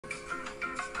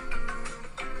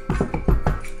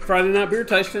Friday night beer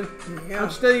tasting. Yeah. I'm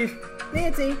Steve.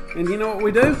 Nancy. And you know what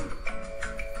we do?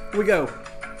 We go,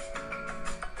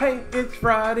 hey, it's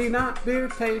Friday night beer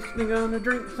tasting. Gonna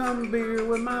drink some beer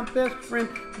with my best friend.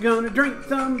 Gonna drink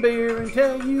some beer and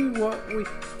tell you what we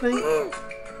think.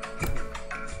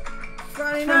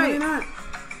 Friday Friday night. night.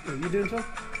 Are you doing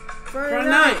something? Friday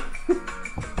night.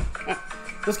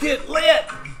 Let's get lit.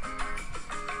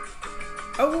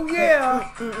 Oh yeah.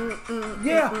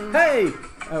 Yeah. Hey.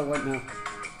 Oh wait, no.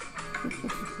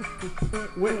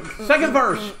 Wait, second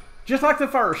verse, just like the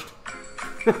first.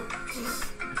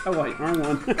 Oh wait, wrong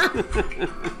one.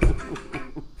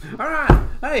 All right.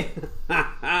 Hey.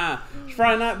 It's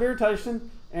Friday night beer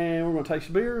tasting, and we're gonna taste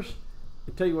the beers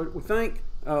and tell you what we think.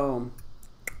 I'm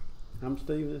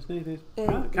Steve. This Nancy.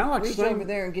 Kind of like reach the same, over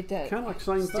there and get that. kind of like the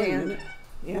same thing, stand. isn't it?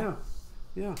 Yeah.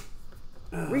 Yeah.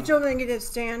 Reach over there and get that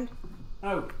stand.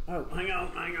 Oh, hang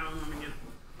on. Let me get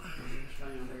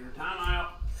stand here. Time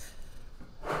out.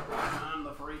 Time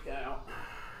the freak out.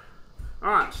 All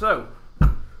right, so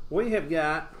we have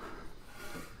got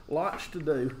lots to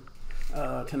do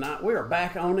tonight. We are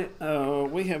back on it.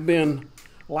 We have been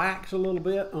lax a little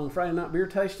bit on Friday night beer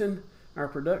tasting. Our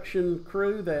production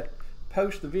crew that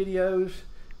posts the videos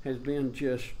has been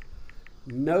just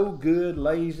no good,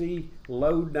 lazy,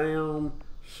 low down,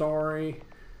 sorry.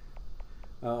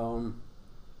 She's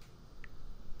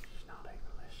not even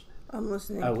listening. I'm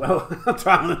listening. Oh well, I was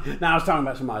talking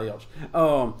about somebody else.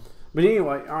 But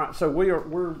anyway, all right. So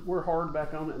we're hard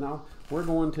back on it now. We're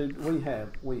going to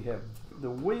we have the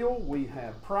wheel. We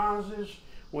have prizes.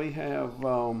 We have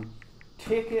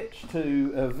tickets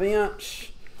to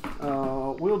events.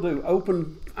 We'll do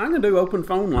open. I'm gonna do open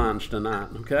phone lines tonight.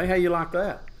 Okay, how you like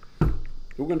that?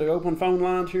 We're gonna do open phone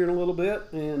lines here in a little bit,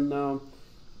 and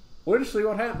we'll just see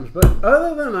what happens. But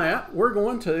other than that, we're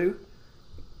going to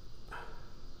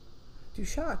Do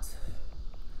shots.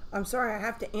 I'm sorry, I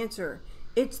have to answer.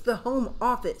 It's the home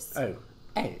office. Oh,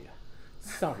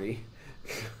 sorry.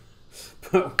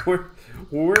 But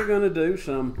we're going to do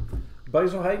some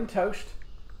Basil Hayden toast.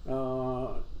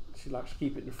 She likes to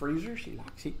keep it in the freezer. She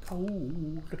likes it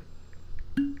cold.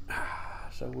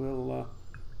 So we'll.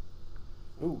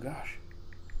 Oh gosh,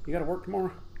 you got to work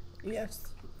tomorrow. Yes.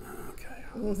 Okay.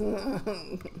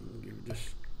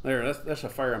 Just there. That's a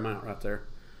fair amount right there.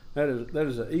 That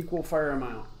is an equal fair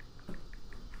amount.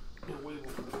 And we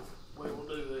will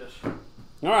do this.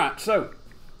 All right. So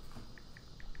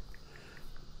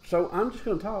I'm just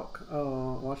going to talk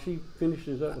while she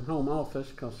finishes up with home office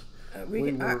because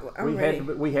we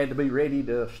had to be ready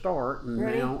to start, and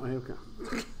Ready? now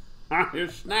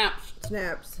here's snaps.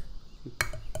 Snaps.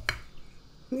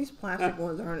 These plastic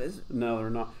ones aren't as. No, they're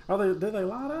not. Are they? Do they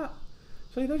light up?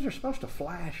 See, these are supposed to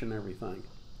flash and everything.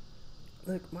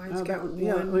 Look, mine's Oh, got that- one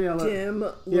yeah, look. dim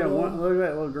little. Yeah, look at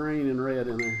that little green and red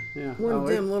in there. Yeah. One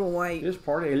dim little white. This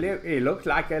party, it looks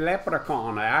like a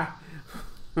leprechaun, eh?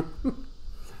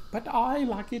 But I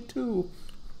like it too.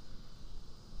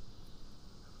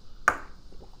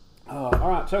 All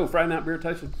right, so Friday night beer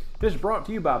tasting. This is brought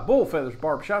to you by Bull Feathers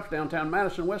Barbershops, downtown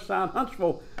Madison, West Side,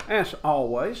 Huntsville, as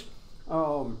always.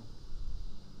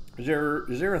 Is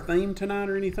there a theme tonight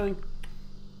or anything?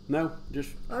 No, just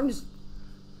I'm just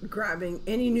grabbing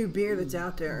any new beer that's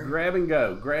out there. grab and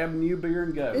go. Grab new beer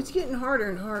and go. It's getting harder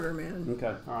and harder, man.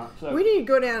 Okay, all right. So We need to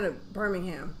go down to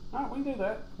Birmingham. all right, we can do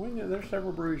that. There's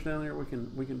several breweries down there we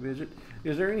can visit.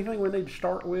 Is there anything we need to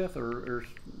start with or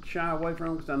shy away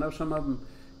from? Because I know some of them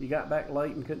you got back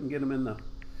late and couldn't get them in the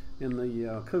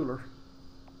cooler.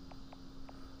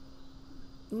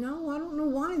 No, I don't know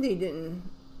why they didn't.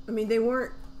 I mean, they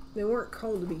weren't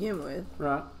cold to begin with.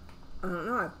 Right. I don't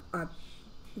know.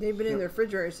 They've been in the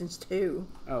refrigerator since 2.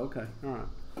 Oh, okay. All right.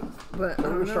 But We're I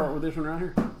gonna don't start know. with this one right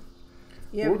here.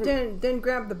 Yeah, we're but then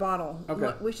grab the bottle.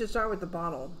 Okay. We should start with the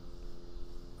bottle.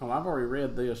 Oh, I've already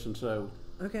read this, and so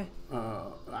Okay.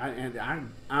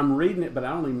 I'm reading it, but I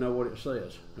don't even know what it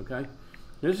says. Okay.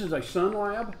 This is a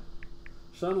Sunlab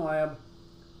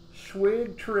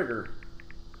Swig Trigger.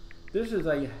 This is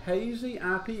a hazy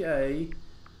IPA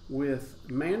with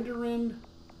Mandarin,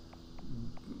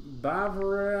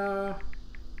 Bavaria,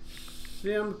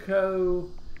 Simcoe,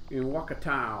 and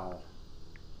Wakatao.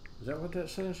 Is that what that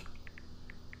says?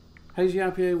 Hazy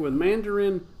IPA with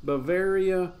Mandarin,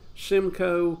 Bavaria,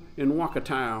 Simcoe, and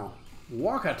Wakatao.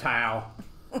 Wakatao?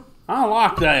 I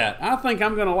like that. I think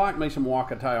I'm going to like me some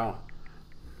Wakatao.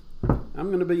 I'm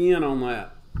going to be in on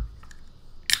that.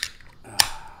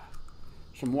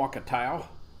 Some Wakatao.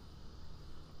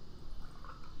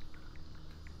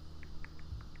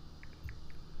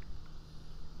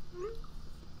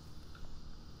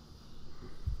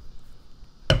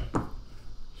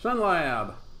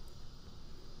 Sunlab.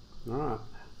 All right.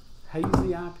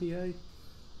 Hazy IPA?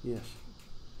 Yes.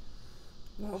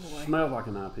 Oh boy. Smells like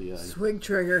an IPA. Swig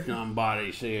trigger.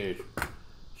 Somebody says,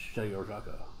 smells like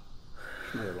a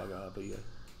IPA.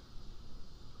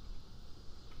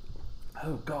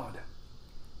 Oh, God.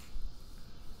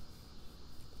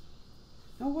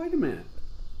 Oh, wait a minute.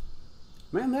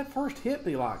 Man, that first hit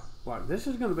me like this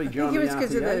is going to be Johnny I think it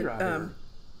was because of IPA the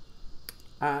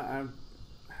right here.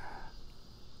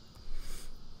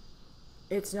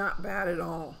 It's not bad at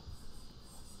all.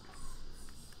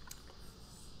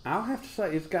 I'll have to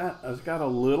say it's got a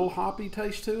little hoppy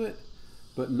taste to it,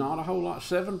 but not a whole lot.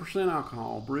 7%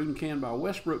 alcohol, brewed and canned by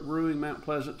Westbrook Brewing, Mount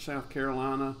Pleasant, South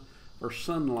Carolina, or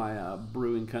Sun Lab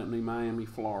Brewing Company, Miami,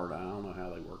 Florida. I don't know how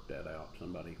they worked that out.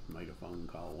 Somebody made a phone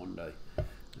call one day.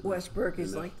 Westbrook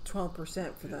is like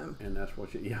 12% for them. And that's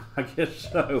what you, yeah, I guess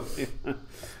so.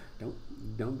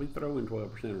 Don't be throwing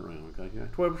 12% around, okay?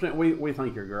 12%, we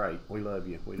think you're great. We love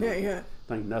you. We don't Yeah.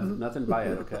 think nothing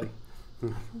bad, okay?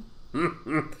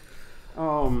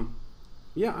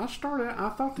 Yeah, I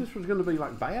thought this was going to be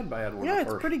like bad when I Yeah,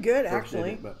 it's pretty good first did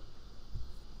actually. it, but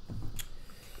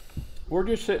we're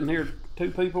just sitting here,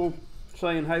 two people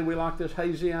saying, hey, we like this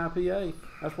hazy IPA.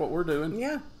 That's what we're doing.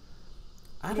 Yeah.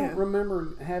 I don't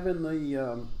remember having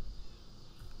the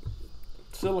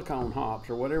silicone hops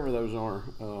or whatever those are.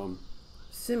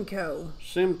 Simcoe.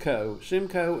 Simcoe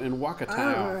and Wakatao. I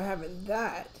don't remember having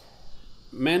that.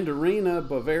 Mandarina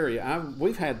Bavaria.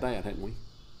 We've had that, haven't we?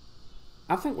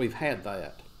 I think we've had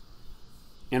that.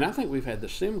 And I think we've had the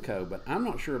Simcoe, but I'm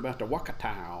not sure about the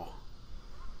Wakatao.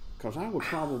 Because I would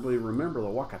probably remember the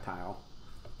Wakatao.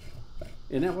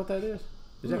 Isn't that what that is?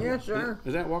 Yeah, sure.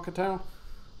 Is that Wakatao?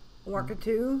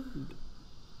 Wakatu.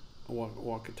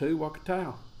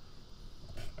 Wakatao.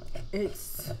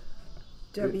 It's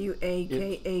Wakatu.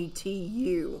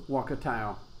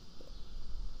 Wakatao.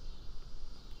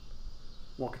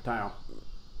 Wakatao.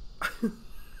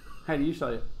 How do you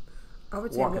say it? I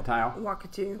would say Wakatao.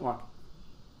 Wakatu.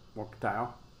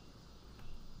 Wakatao.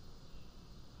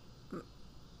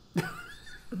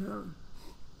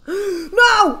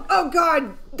 No! Oh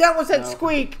God! That was that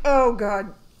squeak. Oh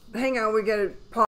God! Hang on, we gotta pause.